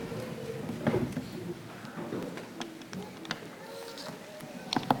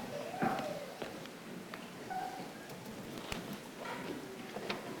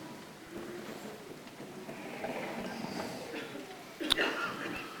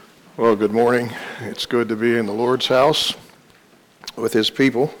Well, good morning. It's good to be in the Lord's house with His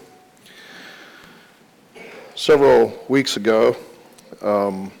people. Several weeks ago,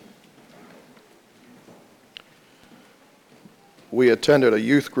 we attended a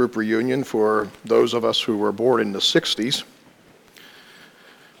youth group reunion for those of us who were born in the 60s.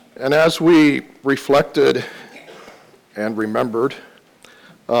 And as we reflected and remembered,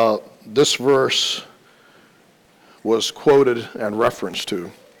 this verse was quoted and referenced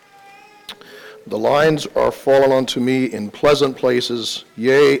to. The lines are fallen unto me in pleasant places,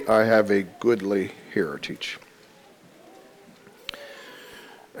 yea, I have a goodly heritage.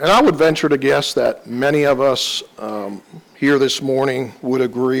 And I would venture to guess that many of us here this morning would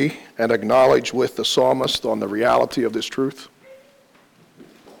agree and acknowledge with the psalmist on the reality of this truth.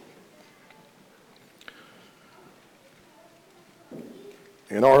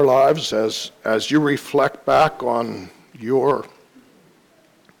 In our lives, as you reflect back on your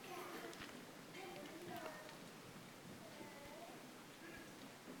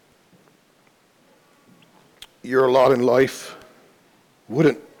lot in life,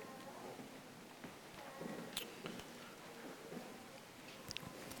 wouldn't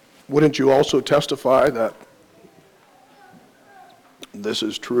you also testify that this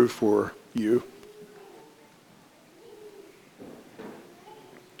is true for you?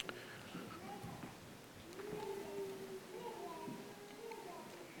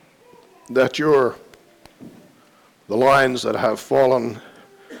 That the lines that have fallen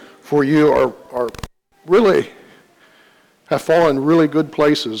for you are really have fallen in really good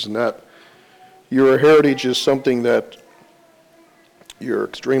places, and that your heritage is something that you're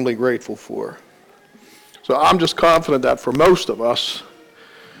extremely grateful for. So I'm just confident that for most of us,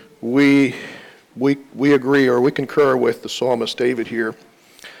 we agree or we concur with the psalmist David here.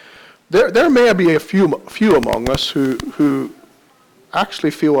 There may be a few among us who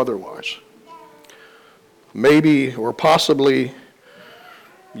actually feel otherwise. Maybe or possibly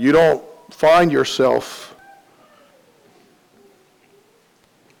you don't find yourself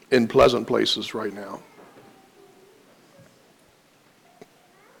in pleasant places right now.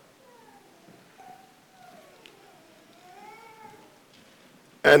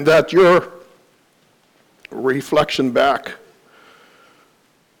 And that your reflection back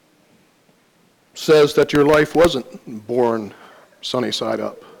says that your life wasn't born sunny side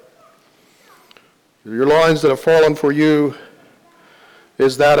up. Your lines that have fallen for you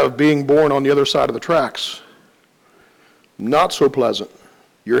is that of being born on the other side of the tracks. Not so pleasant.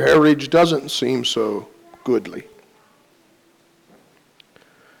 Your heritage doesn't seem so goodly.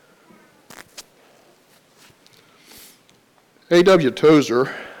 A.W.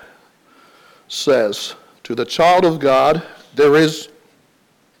 Tozer says, to the child of God, there is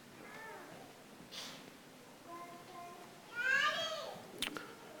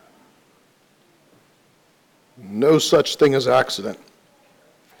no such thing as accident.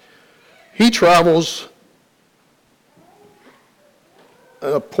 He travels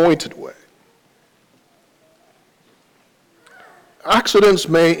an appointed way. Accidents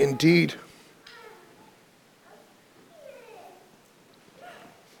may indeed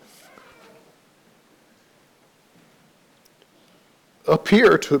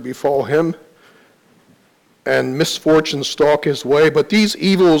appear to befall him, and misfortune stalk his way, but these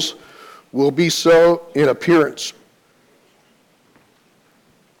evils will be so in appearance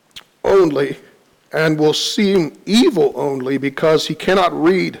only, and will seem evil only because he cannot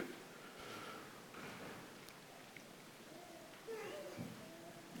read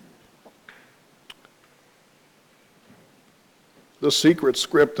the secret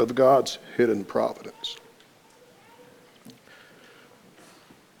script of God's hidden providence.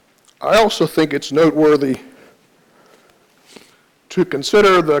 I also think it's noteworthy to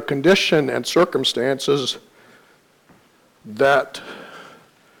consider the condition and circumstances that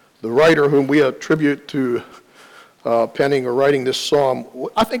the writer whom we attribute to penning or writing this psalm,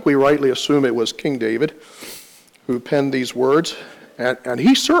 I think we rightly assume it was King David who penned these words, and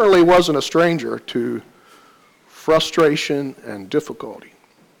he certainly wasn't a stranger to frustration and difficulty.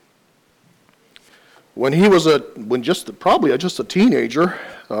 When he was probably just a teenager,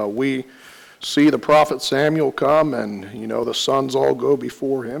 we see the prophet Samuel come, and the sons all go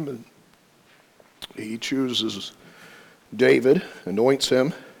before him, and he chooses David, anoints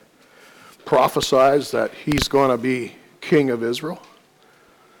him, prophesies that he's going to be king of Israel.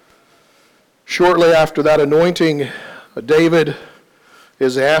 Shortly after that anointing, David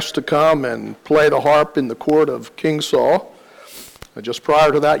is asked to come and play the harp in the court of King Saul. Just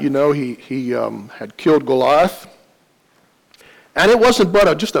prior to that, he had killed Goliath. And it wasn't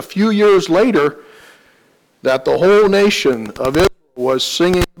but just a few years later that the whole nation of Israel was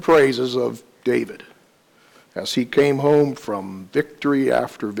singing the praises of David as he came home from victory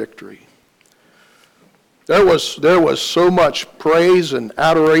after victory. There was so much praise and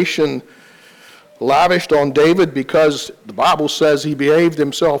adoration lavished on David because the Bible says he behaved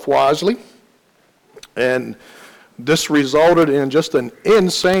himself wisely, and this resulted in just an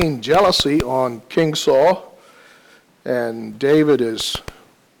insane jealousy on King Saul, and David is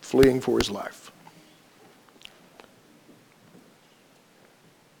fleeing for his life.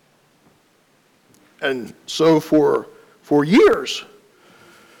 And so for years,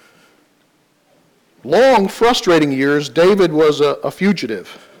 long, frustrating years, David was a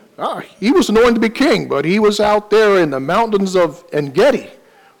fugitive. He was anointed to be king, but he was out there in the mountains of En-Gedi,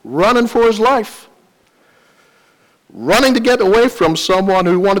 running for his life, running to get away from someone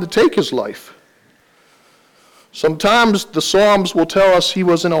who wanted to take his life. Sometimes the Psalms will tell us he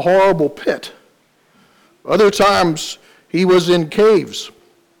was in a horrible pit. Other times he was in caves.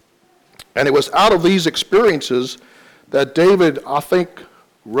 And it was out of these experiences that David, I think,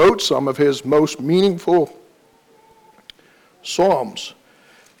 wrote some of his most meaningful Psalms.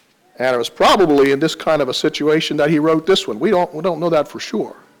 And it was probably in this kind of a situation that he wrote this one. We don't know that for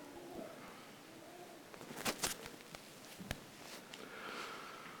sure.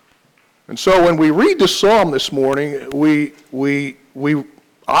 And so when we read this psalm this morning, we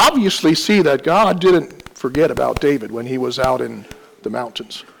obviously see that God didn't forget about David when he was out in the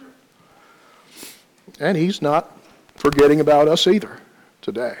mountains. And he's not forgetting about us either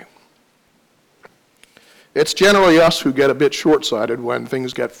today. It's generally us who get a bit short-sighted when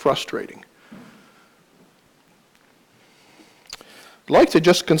things get frustrating. I'd like to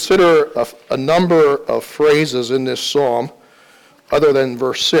just consider a number of phrases in this psalm, other than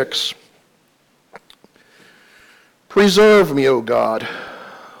verse 6. Preserve me, O God,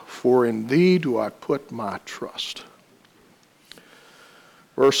 for in thee do I put my trust.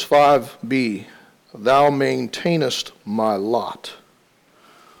 Verse 5b, thou maintainest my lot.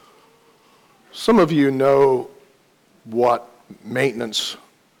 Some of you know what maintenance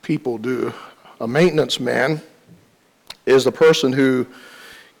people do. A maintenance man is the person who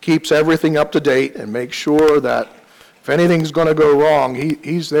keeps everything up to date and makes sure that if anything's going to go wrong,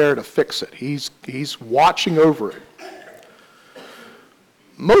 he's there to fix it. He's watching over it.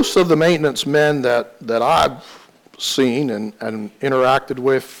 Most of the maintenance men that I've seen and interacted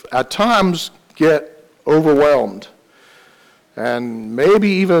with at times get overwhelmed and maybe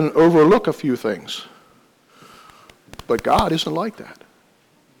even overlook a few things. But God isn't like that.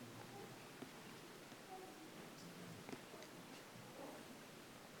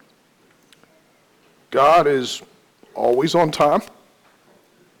 God is always on time.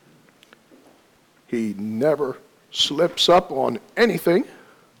 He never slips up on anything.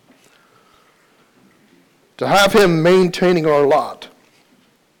 To have him maintaining our lot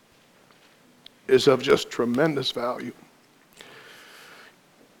is of just tremendous value.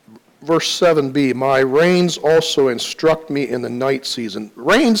 Verse 7b, my reins also instruct me in the night season.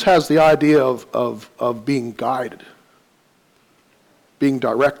 Reins has the idea of being guided, being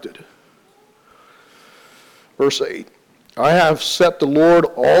directed. Verse 8, I have set the Lord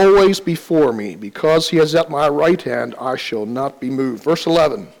always before me. Because he is at my right hand, I shall not be moved. Verse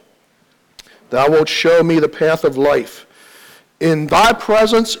 11, thou wilt show me the path of life. In thy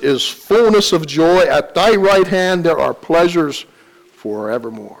presence is fullness of joy. At thy right hand there are pleasures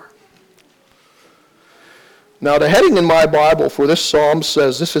forevermore. Now the heading in my Bible for this psalm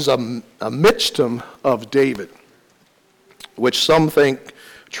says this is a michtam of David, which some think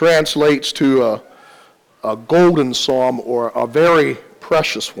translates to a golden psalm or a very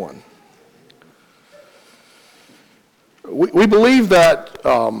precious one. We believe that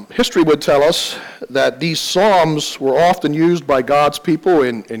history would tell us that these psalms were often used by God's people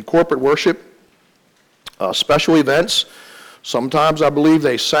in corporate worship, special events. Sometimes I believe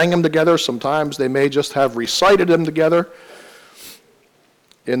they sang them together. Sometimes they may just have recited them together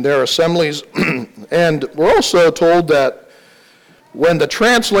in their assemblies. And we're also told that when the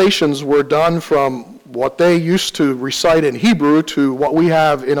translations were done from what they used to recite in Hebrew to what we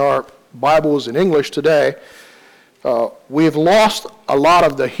have in our Bibles in English today, we have lost a lot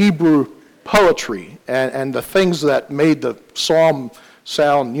of the Hebrew poetry and the things that made the psalm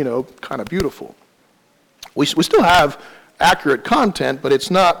sound, kind of beautiful. We still have accurate content, but it's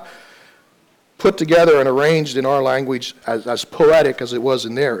not put together and arranged in our language as poetic as it was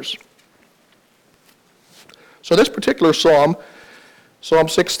in theirs. So this particular psalm, Psalm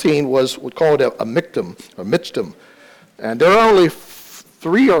 16, we call it a michtam. And there are only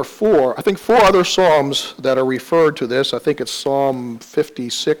four other psalms that are referred to this. I think it's Psalm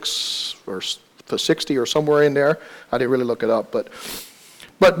 56 or 60 or somewhere in there. I didn't really look it up, but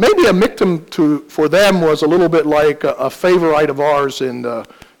But maybe a miktam for them was a little bit like a favorite of ours in the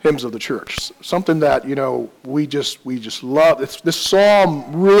hymns of the church. Something that, we just love. This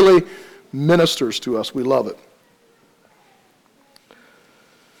psalm really ministers to us. We love it.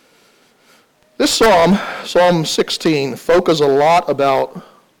 This psalm, Psalm 16, focuses a lot about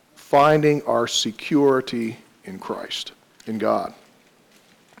finding our security in Christ, in God.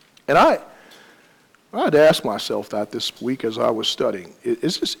 And I had to ask myself that this week as I was studying.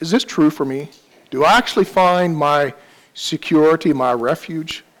 Is this true for me? Do I actually find my security, my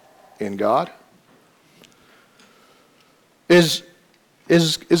refuge in God? Is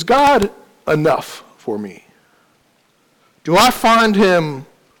God enough for me? Do I find him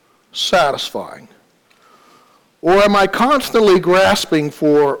satisfying? Or am I constantly grasping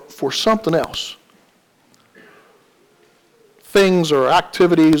for something else? Things or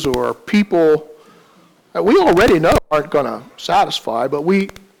activities or people that we already know aren't going to satisfy, but we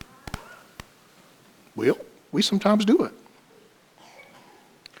sometimes do it.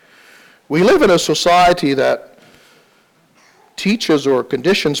 We live in a society that teaches or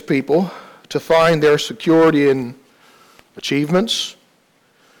conditions people to find their security in achievements,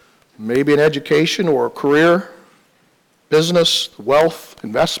 maybe in education or a career, business, wealth,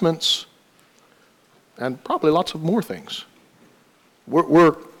 investments, and probably lots of more things.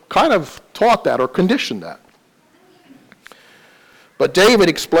 We're kind of taught that or conditioned that. But David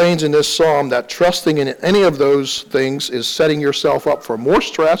explains in this psalm that trusting in any of those things is setting yourself up for more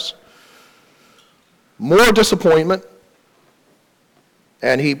stress, more disappointment,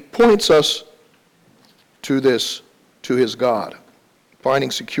 and he points us to his God,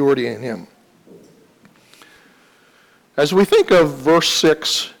 finding security in him. As we think of verse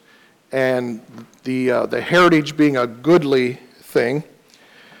 6 and the heritage being a goodly thing,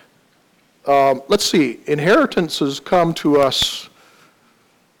 let's see, inheritances come to us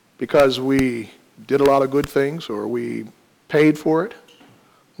because we did a lot of good things or we paid for it.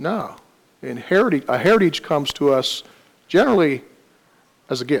 No. A heritage comes to us generally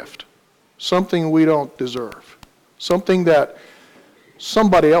as a gift, something we don't deserve, something that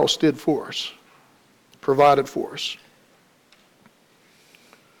somebody else did for us, provided for us.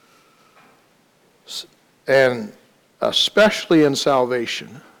 And especially in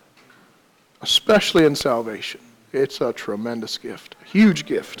salvation, it's a tremendous gift, a huge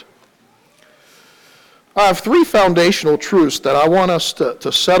gift. I have three foundational truths that I want us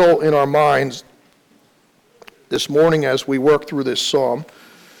to settle in our minds this morning as we work through this psalm.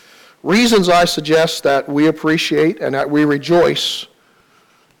 Reasons I suggest that we appreciate and that we rejoice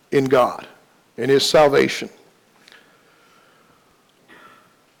in God, in his salvation.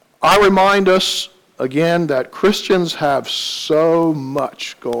 I remind us again that Christians have so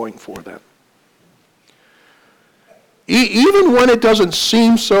much going for them. Even when it doesn't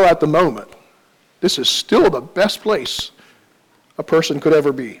seem so at the moment, this is still the best place a person could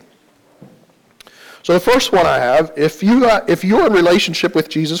ever be. So the first one I have, if you're in relationship with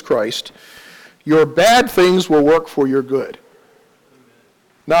Jesus Christ, your bad things will work for your good.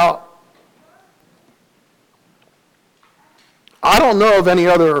 Now, I don't know of any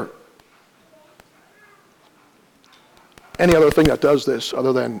other thing that does this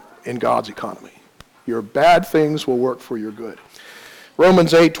other than in God's economy. Your bad things will work for your good.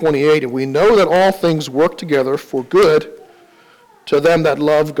 Romans 8:28, and we know that all things work together for good to them that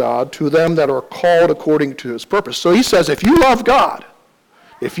love God, to them that are called according to his purpose. So he says, if you love God,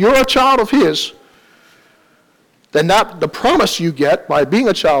 if you're a child of his, then the promise you get by being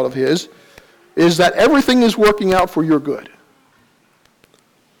a child of his is that everything is working out for your good.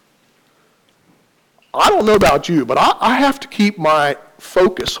 I don't know about you, but I have to keep my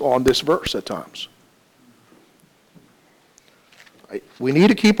focus on this verse at times. We need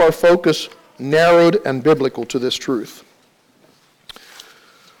to keep our focus narrowed and biblical to this truth.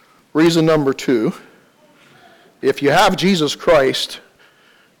 Reason number 2, if you have Jesus Christ,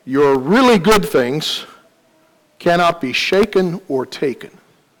 your really good things cannot be shaken or taken.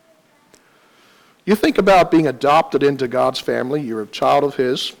 You think about being adopted into God's family. You're a child of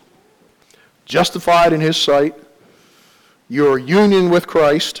his, justified in his sight, your union with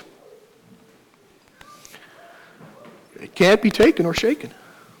Christ. It can't be taken or shaken.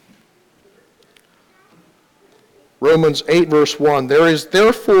 Romans 8, verse 1, there is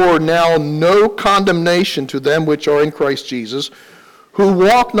therefore now no condemnation to them which are in Christ Jesus, who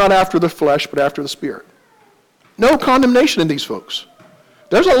walk not after the flesh, but after the Spirit. No condemnation in these folks.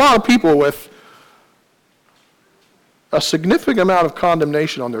 There's a lot of people with a significant amount of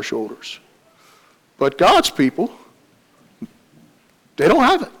condemnation on their shoulders. But God's people, they don't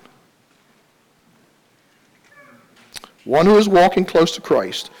have it. one who is walking close to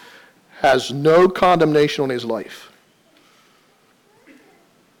Christ, has no condemnation on his life.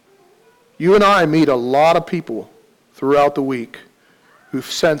 You and I meet a lot of people throughout the week who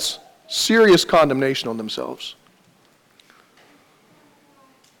sense serious condemnation on themselves.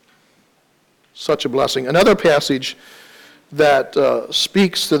 Such a blessing. Another passage that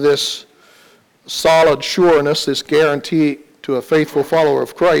speaks to this solid sureness, this guarantee to a faithful follower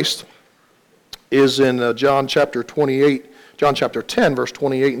of Christ, is in John chapter 10, verse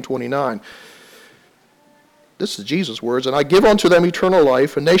 28 and 29. This is Jesus' words, "And I give unto them eternal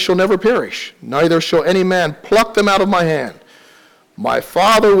life, and they shall never perish, neither shall any man pluck them out of my hand. My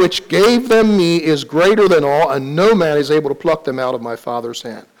Father which gave them me is greater than all, and no man is able to pluck them out of my Father's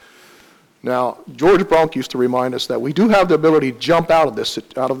hand." Now, George Bronk used to remind us that we do have the ability to jump out of this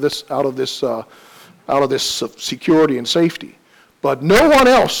security and safety, but no one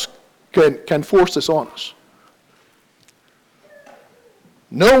else can force this on us.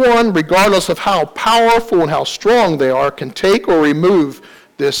 No one, regardless of how powerful and how strong they are, can take or remove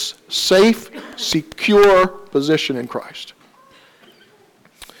this safe, secure position in Christ.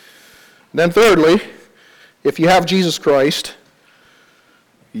 Then thirdly, if you have Jesus Christ,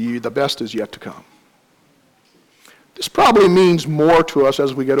 the best is yet to come. This probably means more to us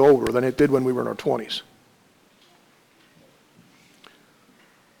as we get older than it did when we were in our 20s.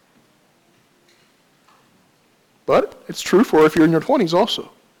 But it's true for if you're in your 20s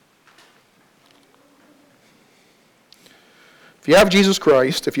also. If you have Jesus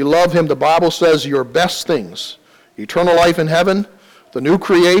Christ, if you love him, the Bible says your best things, eternal life in heaven, the new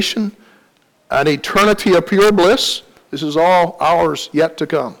creation, an eternity of pure bliss, this is all ours yet to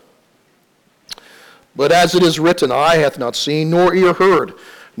come. But as it is written, eye hath not seen, nor ear heard,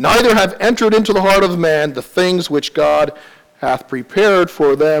 neither have entered into the heart of man the things which God hath prepared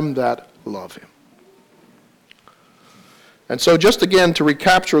for them that love him. And so just again to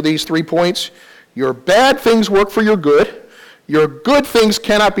recapture these 3 points, your bad things work for your good good things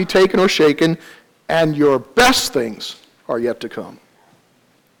cannot be taken or shaken, and your best things are yet to come.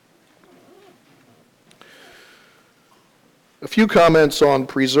 A few comments on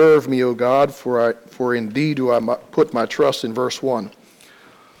 "Preserve me, O God, for in thee do I put my trust" in verse 1.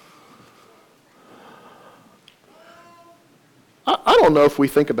 I don't know if we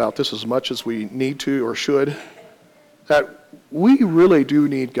think about this as much as we need to or should, that we really do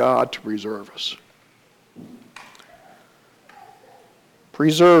need God to preserve us.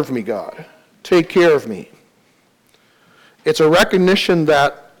 Preserve me, God. Take care of me. It's a recognition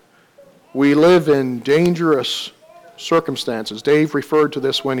that we live in dangerous circumstances. Dave referred to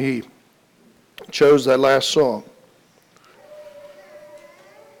this when he chose that last song.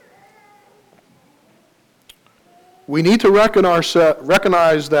 We need to recognize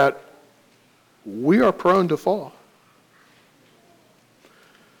that we are prone to fall.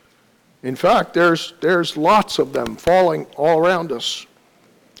 In fact, there's lots of them falling all around us.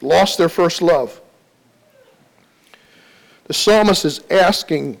 Lost their first love. The psalmist is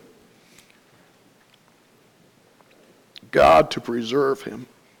asking God to preserve him.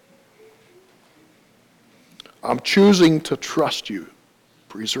 I'm choosing to trust you.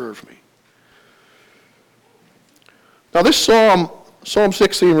 Preserve me. Now this Psalm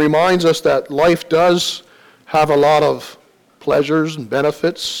 16 reminds us that life does have a lot of pleasures and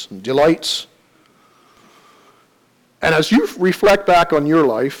benefits and delights. And as you reflect back on your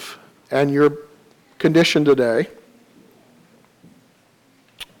life and your condition today,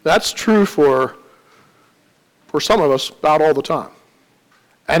 that's true for some of us about all the time.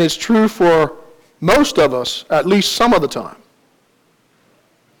 And it's true for most of us at least some of the time.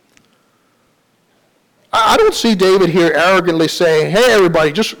 I don't see David here arrogantly saying, "Hey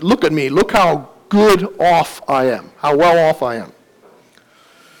everybody, just look at me, look how good off I am, how well off I am."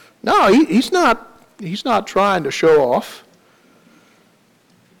 No, he's not trying to show off.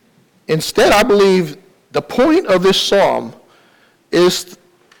 Instead, I believe the point of this psalm is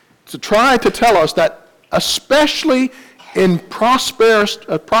to try to tell us that especially in prosperous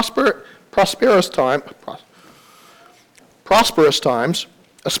times,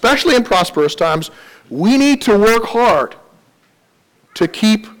 especially in prosperous times, we need to work hard to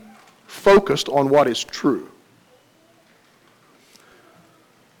keep focused on what is true.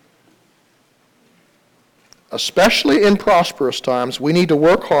 Especially in prosperous times, we need to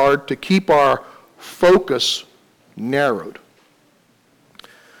work hard to keep our focus narrowed.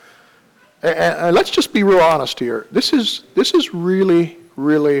 And let's just be real honest here. This is really,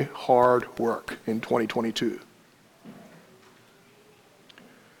 really hard work in 2022.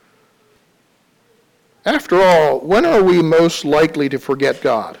 After all, when are we most likely to forget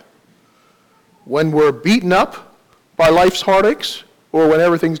God? When we're beaten up by life's heartaches or when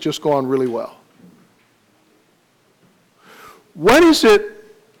everything's just gone really well? When is it?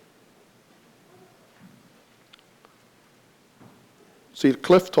 See,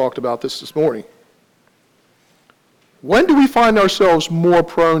 Cliff talked about this morning. When do we find ourselves more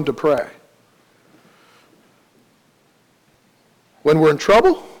prone to pray? When we're in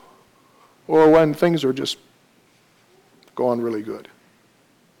trouble or when things are just going really good?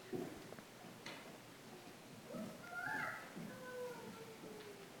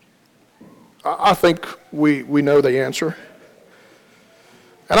 I think we know the answer.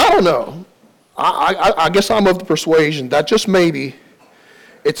 And I don't know. I guess I'm of the persuasion that just maybe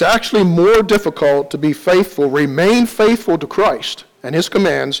it's actually more difficult to be faithful, remain faithful to Christ and his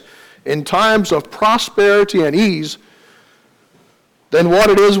commands in times of prosperity and ease than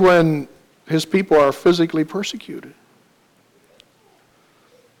what it is when his people are physically persecuted.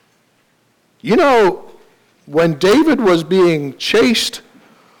 You know, when David was being chased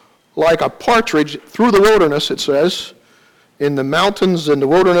like a partridge through the wilderness, it says, in the mountains and the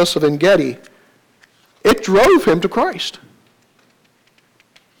wilderness of En-Gedi, it drove him to Christ.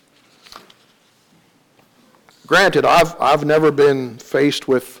 Granted, I've never been faced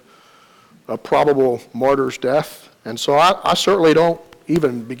with a probable martyr's death, and so I certainly don't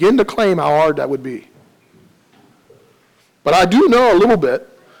even begin to claim how hard that would be. But I do know a little bit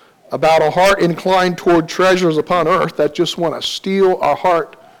about a heart inclined toward treasures upon earth that just want to steal our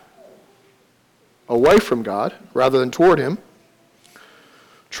heart away from God rather than toward him.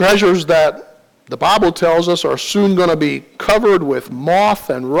 Treasures that the Bible tells us are soon going to be covered with moth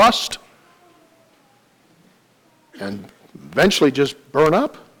and rust and eventually just burn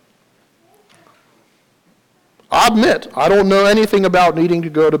up. I admit, I don't know anything about needing to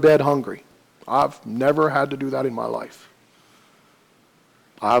go to bed hungry. I've never had to do that in my life.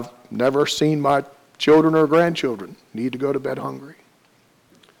 I've never seen my children or grandchildren need to go to bed hungry.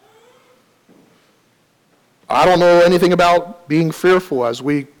 I don't know anything about being fearful as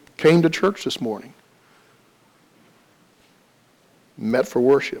we came to church this morning. Met for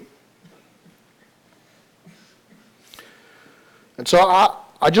worship. And so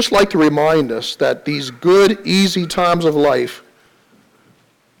I just like to remind us that these good, easy times of life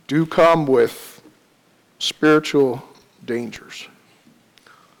do come with spiritual dangers.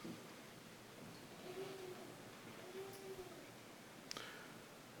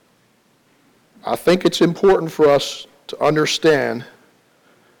 I think it's important for us to understand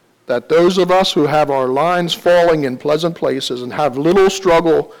that those of us who have our lines falling in pleasant places and have little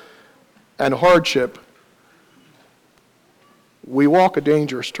struggle and hardship, we walk a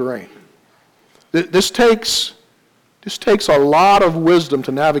dangerous terrain. This takes a lot of wisdom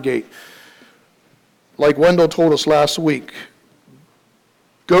to navigate. Like Wendell told us last week,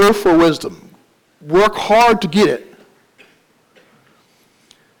 go for wisdom. Work hard to get it.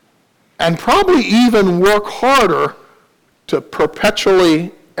 And probably even work harder to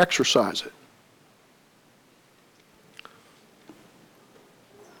perpetually exercise it.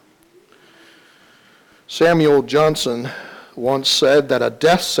 Samuel Johnson once said that a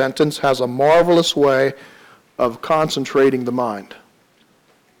death sentence has a marvelous way of concentrating the mind.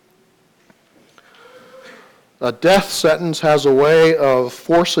 A death sentence has a way of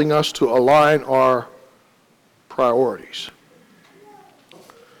forcing us to align our priorities.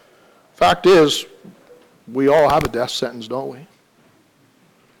 Fact is, we all have a death sentence, don't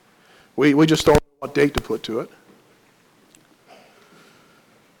we? We just don't know what date to put to it.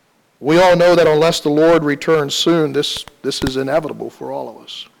 We all know that unless the Lord returns soon, this is inevitable for all of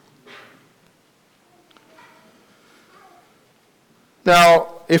us.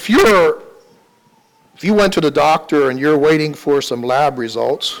 Now, if you went to the doctor and you're waiting for some lab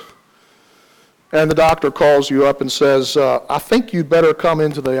results, and the doctor calls you up and says, I think you'd better come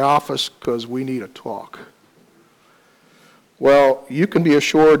into the office because we need a talk. Well, you can be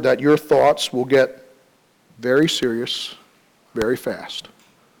assured that your thoughts will get very serious very fast.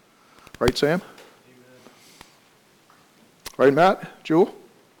 Right, Sam? Amen. Right, Matt? Jewel?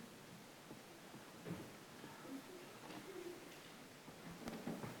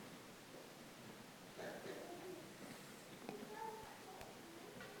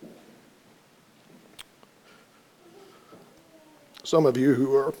 Some of you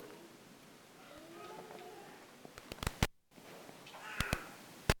who are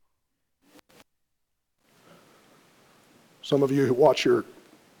watch your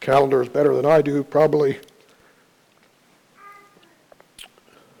calendars better than I do probably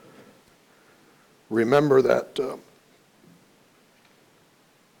remember that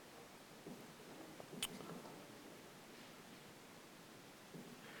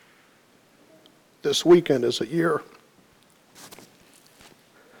this weekend is a year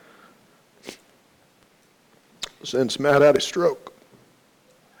since Matt had a stroke.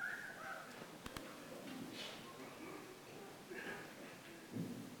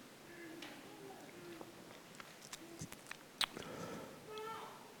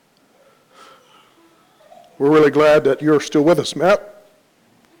 We're really glad that you're still with us, Matt.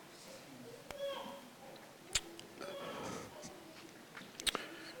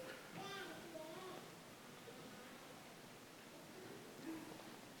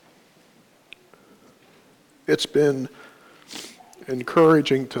 It's been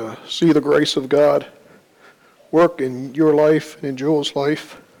encouraging to see the grace of God work in your life and in Joel's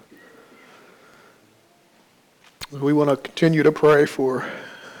life. We want to continue to pray for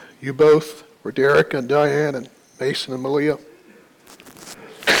you both, for Derek and Diane and Mason and Malia.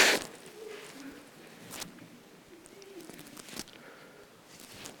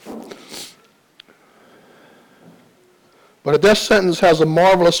 But a death sentence has a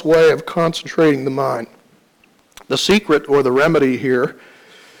marvelous way of concentrating the mind. The secret or the remedy here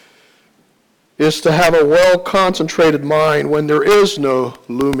is to have a well-concentrated mind when there is no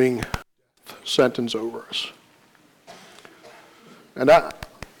looming sentence over us. And I'm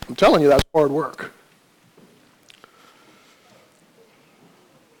telling you, that's hard work.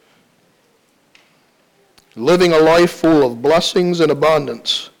 Living a life full of blessings and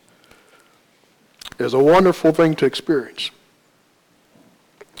abundance is a wonderful thing to experience.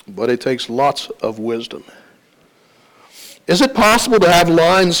 But it takes lots of wisdom. Is it possible to have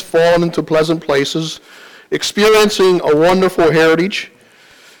lines fallen into pleasant places, experiencing a wonderful heritage?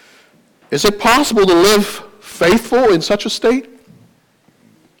 Is it possible to live faithful in such a state?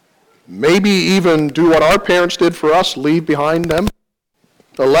 Maybe even do what our parents did for us, leave behind them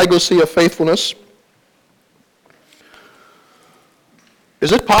a legacy of faithfulness.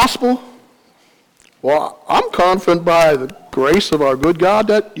 Is it possible? Well, I'm confident by the grace of our good God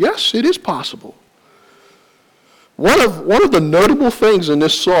that, yes, it is possible. One of the notable things in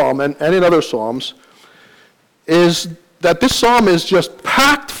this psalm and in other psalms is that this psalm is just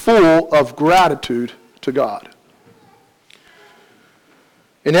packed full of gratitude to God.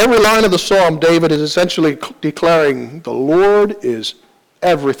 In every line of the psalm, David is essentially declaring, the Lord is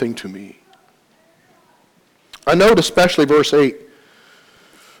everything to me. I note especially verse 8,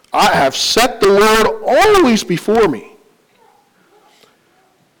 I have set the Lord always before me.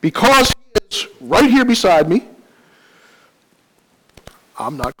 Because he is right here beside me,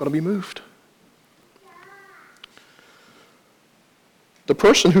 I'm not going to be moved. The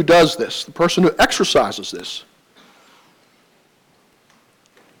person who does this, the person who exercises this,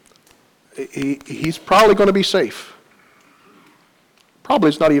 he's probably going to be safe. Probably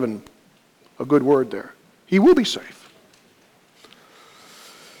is not even a good word there. He will be safe.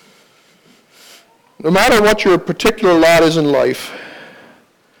 No matter what your particular lot is in life,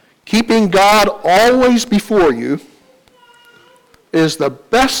 keeping God always before you is the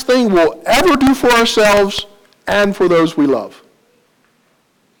best thing we'll ever do for ourselves and for those we love.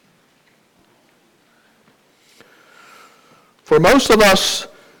 For most of us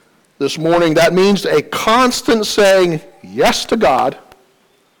this morning, that means a constant saying yes to God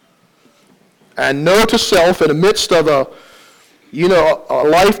and no to self in the midst of a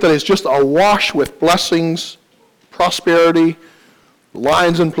life that is just awash with blessings, prosperity,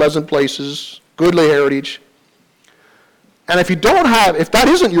 lines in pleasant places, goodly heritage. And if that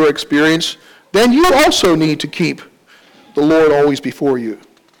isn't your experience, then you also need to keep the Lord always before you.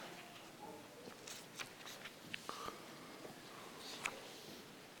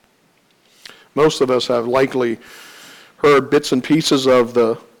 Most of us have likely heard bits and pieces of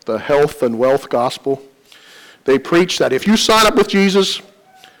the health and wealth gospel. They preach that if you sign up with Jesus,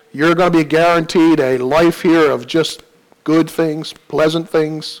 you're going to be guaranteed a life here of just good things, pleasant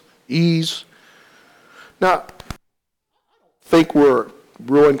things, ease. Now, I don't think we're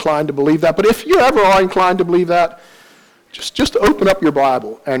real inclined to believe that, but if you ever are inclined to believe that, just open up your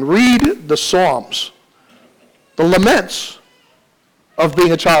Bible and read the Psalms, the laments of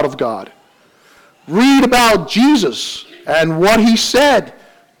being a child of God. Read about Jesus and what he said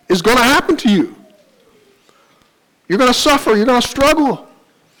is going to happen to you. You're going to suffer. You're going to struggle.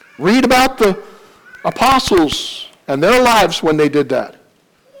 Read about the apostles and their lives when they did that,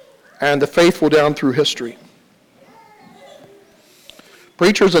 and the faithful down through history.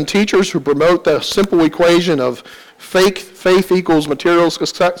 Preachers and teachers who promote the simple equation of faith equals material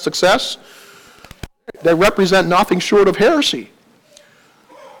success, they represent nothing short of heresy.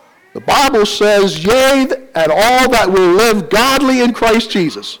 The Bible says, yea, and all that will live godly in Christ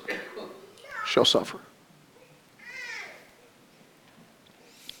Jesus shall suffer.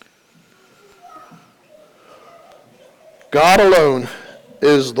 God alone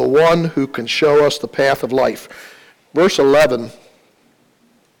is the one who can show us the path of life. Verse 11.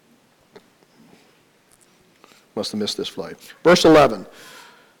 Must have missed this flight. Verse 11.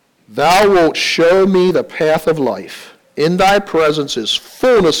 Thou wilt show me the path of life. In thy presence is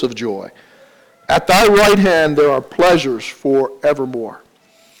fullness of joy. At thy right hand there are pleasures forevermore.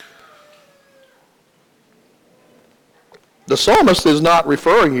 The psalmist is not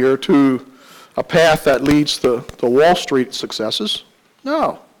referring here to a path that leads to Wall Street successes.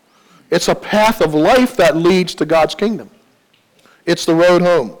 No. It's a path of life that leads to God's kingdom. It's the road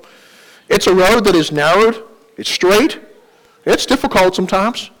home. It's a road that is narrowed. It's straight. It's difficult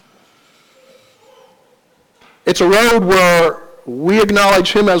sometimes. It's a road where we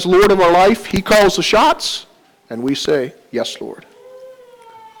acknowledge him as Lord of our life. He calls the shots, and we say, yes, Lord.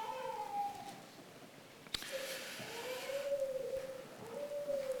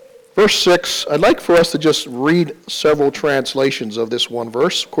 Verse 6, I'd like for us to just read several translations of this one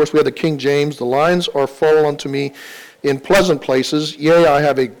verse. Of course, we have the King James. The lines are fallen unto me in pleasant places. Yea, I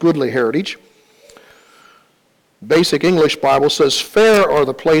have a goodly heritage. Basic English Bible says, fair are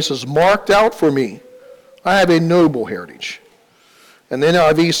the places marked out for me. I have a noble heritage. And the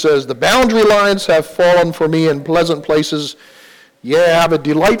NIV says, the boundary lines have fallen for me in pleasant places. Yea, I have a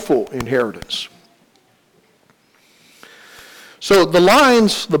delightful inheritance. So the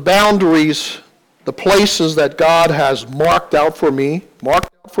lines, the boundaries, the places that God has marked out for me, marked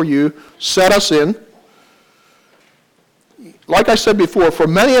out for you, set us in. Like I said before, for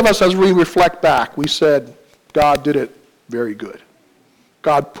many of us as we reflect back, we said, God did it very good.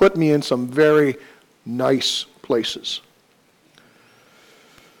 God put me in some very nice places.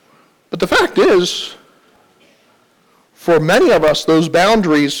 But the fact is, for many of us, those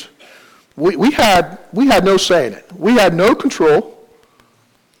boundaries, we had no say in it. We had no control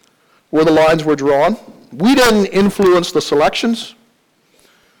where the lines were drawn. We didn't influence the selections.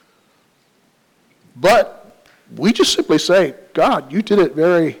 But we just simply say, God, you did it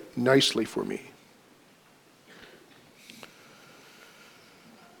very nicely for me.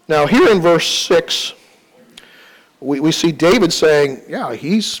 Now here in verse 6, we see David saying, yeah,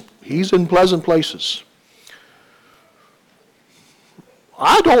 he's in pleasant places.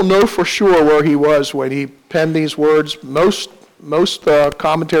 I don't know for sure where he was when he penned these words. Most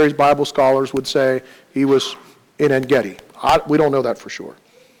commentaries, Bible scholars would say he was in En-Gedi. We don't know that for sure.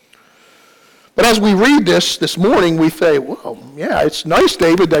 But as we read this morning, we say, well, yeah, it's nice,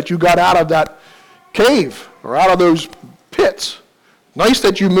 David, that you got out of that cave or out of those pits. Nice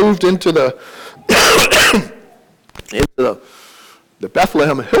that you moved into the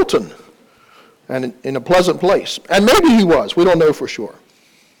Bethlehem Hilton and in a pleasant place. And maybe he was. We don't know for sure.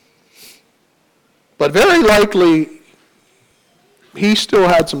 But very likely, he still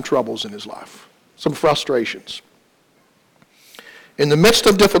had some troubles in his life, some frustrations. In the midst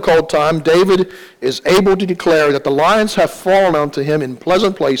of difficult time, David is able to declare that the lines have fallen unto him in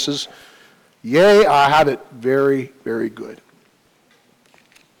pleasant places. Yea, I have it very, very good.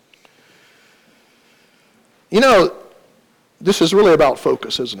 You know, this is really about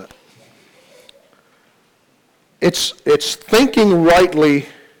focus, isn't it? It's thinking rightly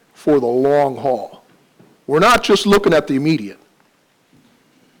for the long haul. We're not just looking at the immediate.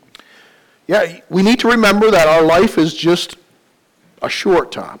 Yeah, we need to remember that our life is just a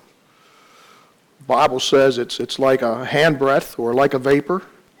short time. The Bible says it's like a handbreadth or like a vapor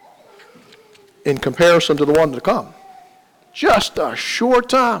in comparison to the one to come. Just a short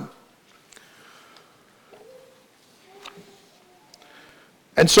time.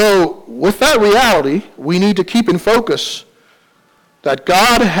 And so, with that reality, we need to keep in focus that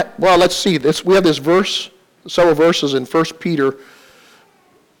God, well, let's see this. We have this verse, several verses in 1 Peter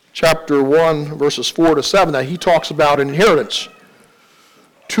chapter 1, verses 4 to 7, that he talks about inheritance.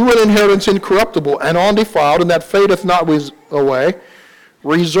 To an inheritance incorruptible and undefiled, and that fadeth not away,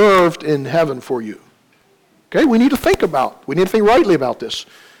 reserved in heaven for you. Okay, we need to think rightly about this.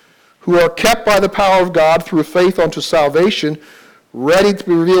 Who are kept by the power of God through faith unto salvation, ready to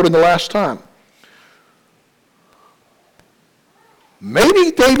be revealed in the last time.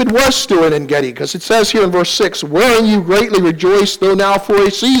 Maybe David was still in En-Gedi, because it says here in verse 6, wherein you greatly rejoice, though now for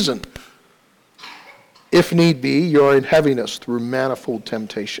a season. If need be, you are in heaviness through manifold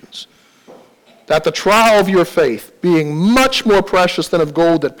temptations. That the trial of your faith, being much more precious than of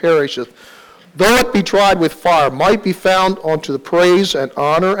gold that perisheth, though it be tried with fire, might be found unto the praise and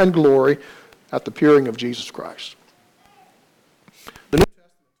honor and glory at the appearing of Jesus Christ. The New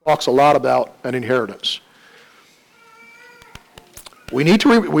Testament talks a lot about an inheritance. We need to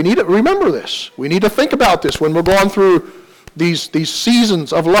remember this. We need to think about this when we're going through these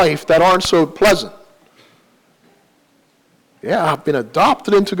seasons of life that aren't so pleasant. Yeah, I've been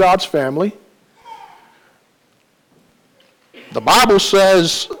adopted into God's family. The Bible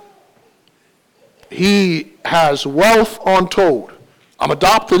says he has wealth untold. I'm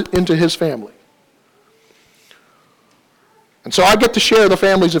adopted into his family. And so I get to share the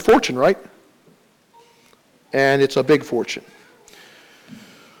family's fortune, right? And it's a big fortune.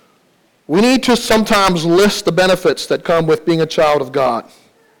 We need to sometimes list the benefits that come with being a child of God.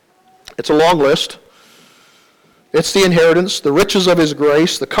 It's a long list. It's the inheritance, the riches of his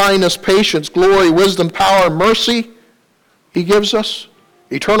grace, the kindness, patience, glory, wisdom, power, mercy he gives us,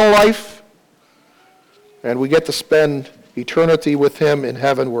 eternal life, and we get to spend eternity with him in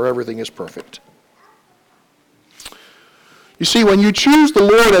heaven where everything is perfect. You see, when you choose the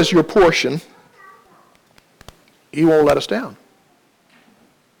Lord as your portion, he won't let us down.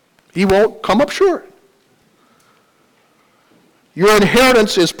 He won't come up short. Your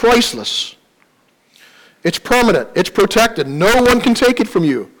inheritance is priceless. It's permanent. It's protected. No one can take it from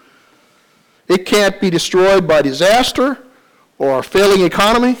you. It can't be destroyed by disaster or a failing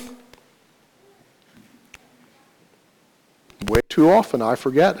economy. Way too often I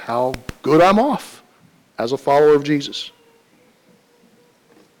forget how good I'm off as a follower of Jesus.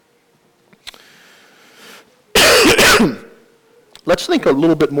 Let's think a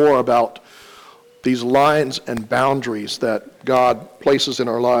little bit more about these lines and boundaries that God places in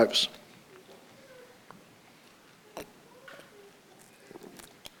our lives.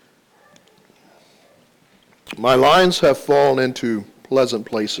 My lines have fallen into pleasant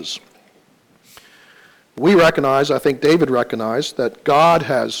places. We recognize, I think David recognized, that God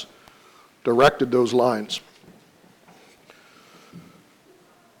has directed those lines.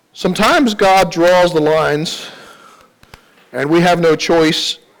 Sometimes God draws the lines and we have no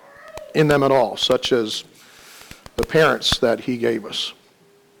choice in them at all, such as the parents that he gave us.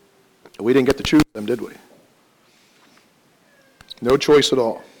 We didn't get to choose them, did we? No choice at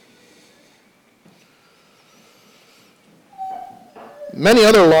all. Many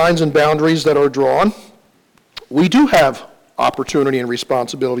other lines and boundaries that are drawn, we do have opportunity and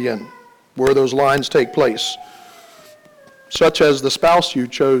responsibility in where those lines take place, such as the spouse you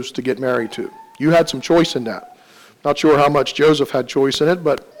chose to get married to. You had some choice in that. Not sure how much Joseph had choice in it,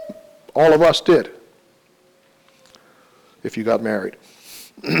 but all of us did if you got married.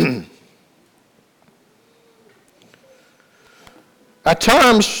 At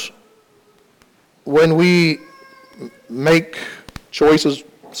times, when we make choices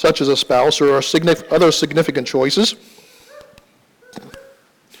such as a spouse or other significant choices,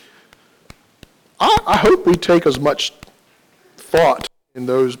 I hope we take as much thought in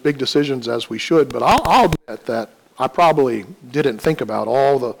those big decisions as we should, but I'll admit that I probably didn't think about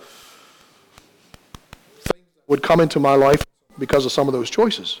all the things that would come into my life because of some of those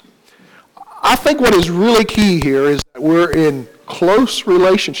choices. I think what is really key here is that we're in close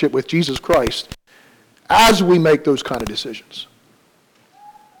relationship with Jesus Christ as we make those kind of decisions.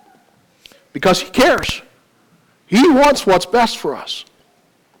 Because he cares. He wants what's best for us.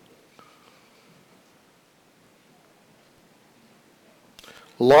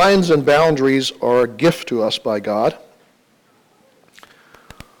 Lines and boundaries are a gift to us by God.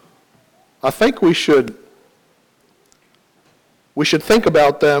 I think we should think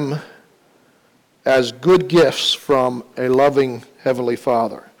about them as good gifts from a loving Heavenly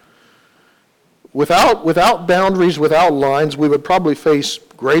Father. Without boundaries, without lines, we would probably face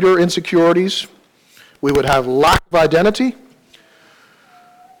greater insecurities. We would have lack of identity.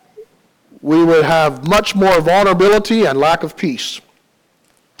 We would have much more vulnerability and lack of peace.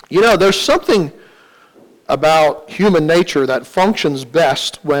 You know, there's something about human nature that functions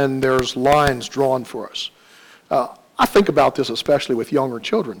best when there's lines drawn for us. I think about this especially with younger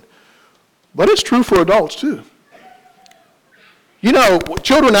children, but it's true for adults too. You know,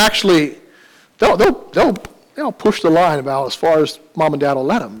 children actually, they'll push the line about as far as mom and dad will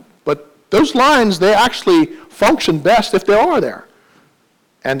let them, but those lines, they actually function best if they are there,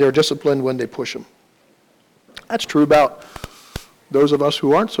 and they're disciplined when they push them. That's true about those of us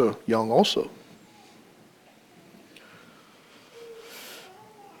who aren't so young also.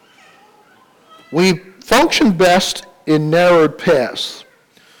 We function best in narrowed paths.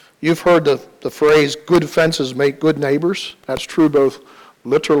 You've heard the phrase, good fences make good neighbors. That's true both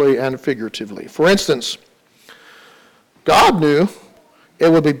literally and figuratively. For instance, God knew it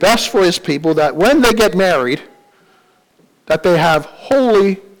would be best for his people that when they get married, that they have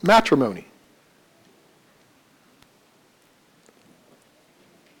holy matrimony.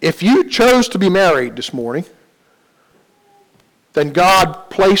 If you chose to be married this morning, then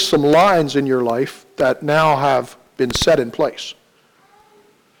God placed some lines in your life that now have been set in place.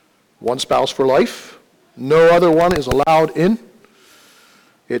 One spouse for life, No other one is allowed in.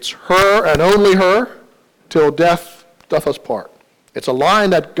 It's her and only her till death doth us part. It's a line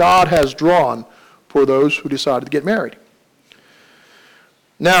that God has drawn for those who decided to get married.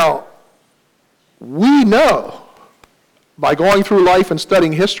 Now, we know by going through life and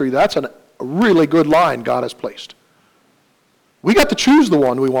studying history, that's a really good line God has placed. We got to choose the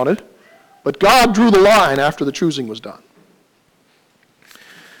one we wanted, but God drew the line after the choosing was done.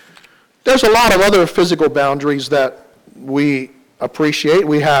 There's a lot of other physical boundaries that we appreciate.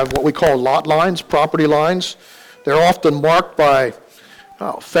 We have what we call lot lines, property lines. They're often marked by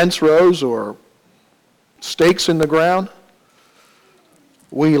fence rows or stakes in the ground.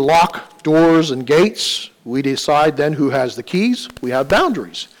 We lock doors and gates. We decide then who has the keys. We have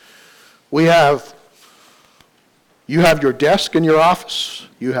boundaries. You have your desk in your office.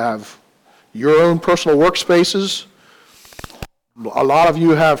 You have your own personal workspaces. A lot of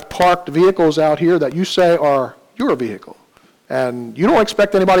you have parked vehicles out here that you say are your vehicle. And you don't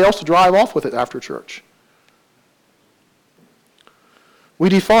expect anybody else to drive off with it after church. We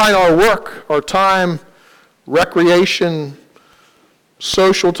define our work, our time, recreation,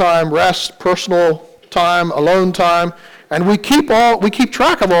 social time, rest, personal time, alone time, and we keep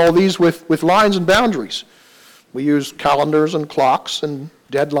track of all these with lines and boundaries. We use calendars and clocks and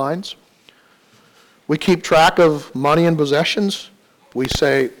deadlines. We keep track of money and possessions. We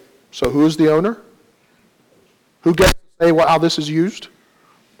say, so who's the owner? Who gets to say how this is used?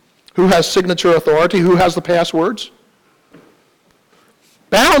 Who has signature authority? Who has the passwords?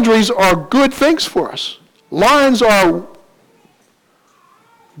 Boundaries are good things for us. Lines are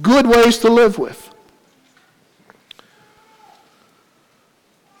good ways to live with.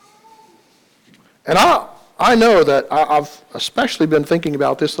 And I know that I've especially been thinking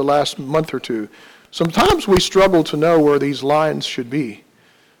about this the last month or two. Sometimes we struggle to know where these lines should be,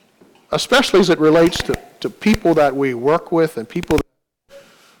 especially as it relates to people that we work with and people that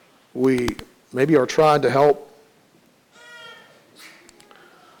we maybe are trying to help.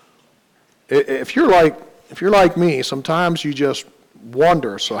 If you're like me, sometimes you just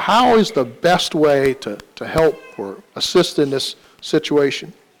wonder, so how is the best way to help or assist in this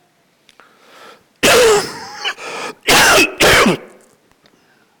situation?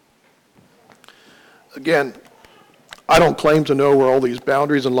 Again, I don't claim to know where all these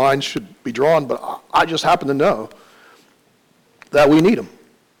boundaries and lines should be drawn, but I just happen to know that we need them.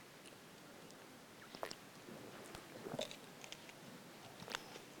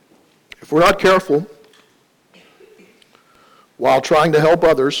 If we're not careful while trying to help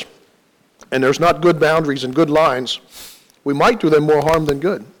others, and there's not good boundaries and good lines, we might do them more harm than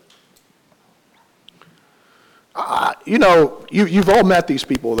good. You've all met these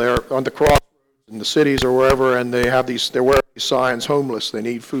people there on the crossroads in the cities or wherever, and they're wearing these signs, homeless, they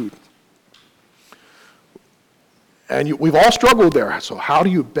need food. And we've all struggled there. So how do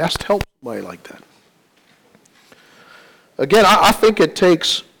you best help somebody like that? Again, I think it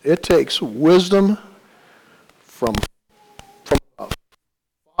takes wisdom from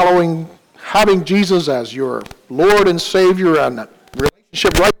having Jesus as your Lord and Savior and that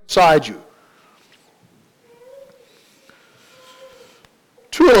relationship right beside you.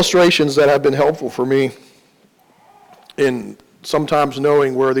 Two illustrations that have been helpful for me in sometimes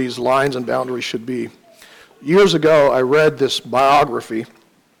knowing where these lines and boundaries should be. Years ago, I read this biography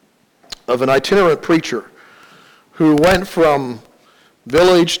of an itinerant preacher who went from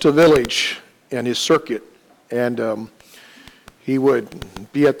village to village in his circuit, and he would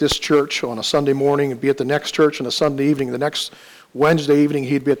be at this church on a Sunday morning and be at the next church on a Sunday evening. The next Wednesday evening,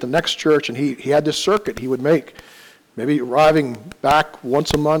 he'd be at the next church, and he had this circuit he would make, maybe arriving back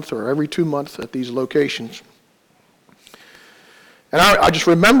once a month or every 2 months at these locations. And I just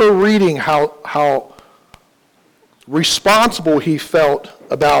remember reading how responsible he felt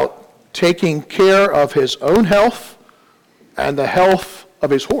about taking care of his own health and the health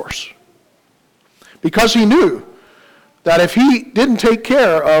of his horse. Because he knew that if he didn't take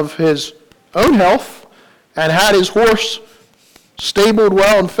care of his own health and had his horse stabled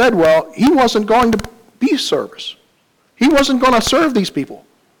well and fed well, he wasn't going to be of service. He wasn't going to serve these people.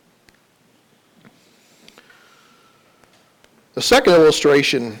 The second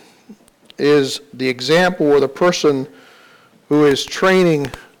illustration is the example where the person who is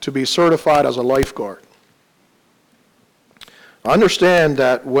training to be certified as a lifeguard. Understand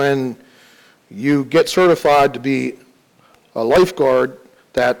that when you get certified to be a lifeguard,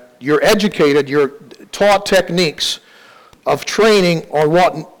 that you're educated, you're taught techniques of training on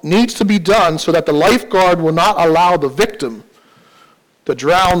what needs to be done so that the lifeguard will not allow the victim to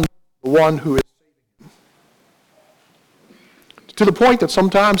drown the one who is saving him. To the point that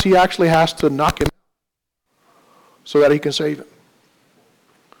sometimes he actually has to knock him out so that he can save him.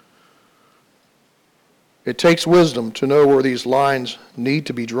 It takes wisdom to know where these lines need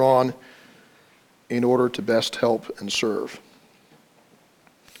to be drawn in order to best help and serve.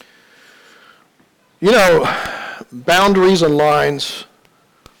 You know, boundaries and lines,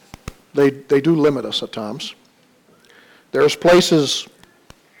 they do limit us at times. There's places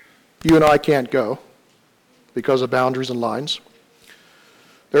you and I can't go because of boundaries and lines.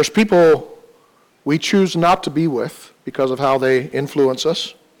 There's people we choose not to be with because of how they influence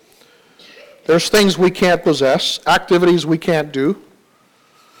us. There's things we can't possess, activities we can't do.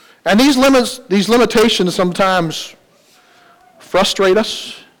 And these limitations sometimes frustrate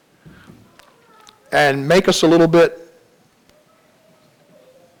us and make us a little bit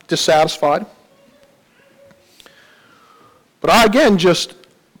dissatisfied. But I again just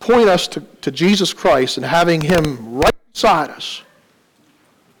point us to Jesus Christ and having him right beside us,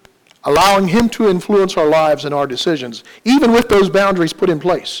 allowing him to influence our lives and our decisions, even with those boundaries put in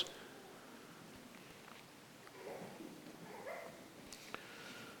place.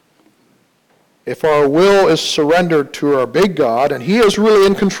 If our will is surrendered to our big God and he is really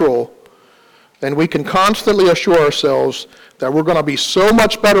in control, then we can constantly assure ourselves that we're going to be so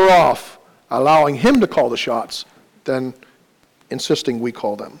much better off allowing him to call the shots than insisting we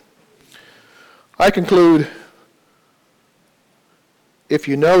call them. I conclude, if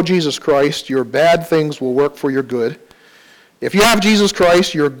you know Jesus Christ, your bad things will work for your good. If you have Jesus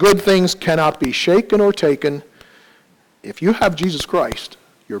Christ, your good things cannot be shaken or taken. If you have Jesus Christ,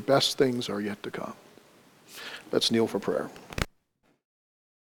 your best things are yet to come. Let's kneel for prayer.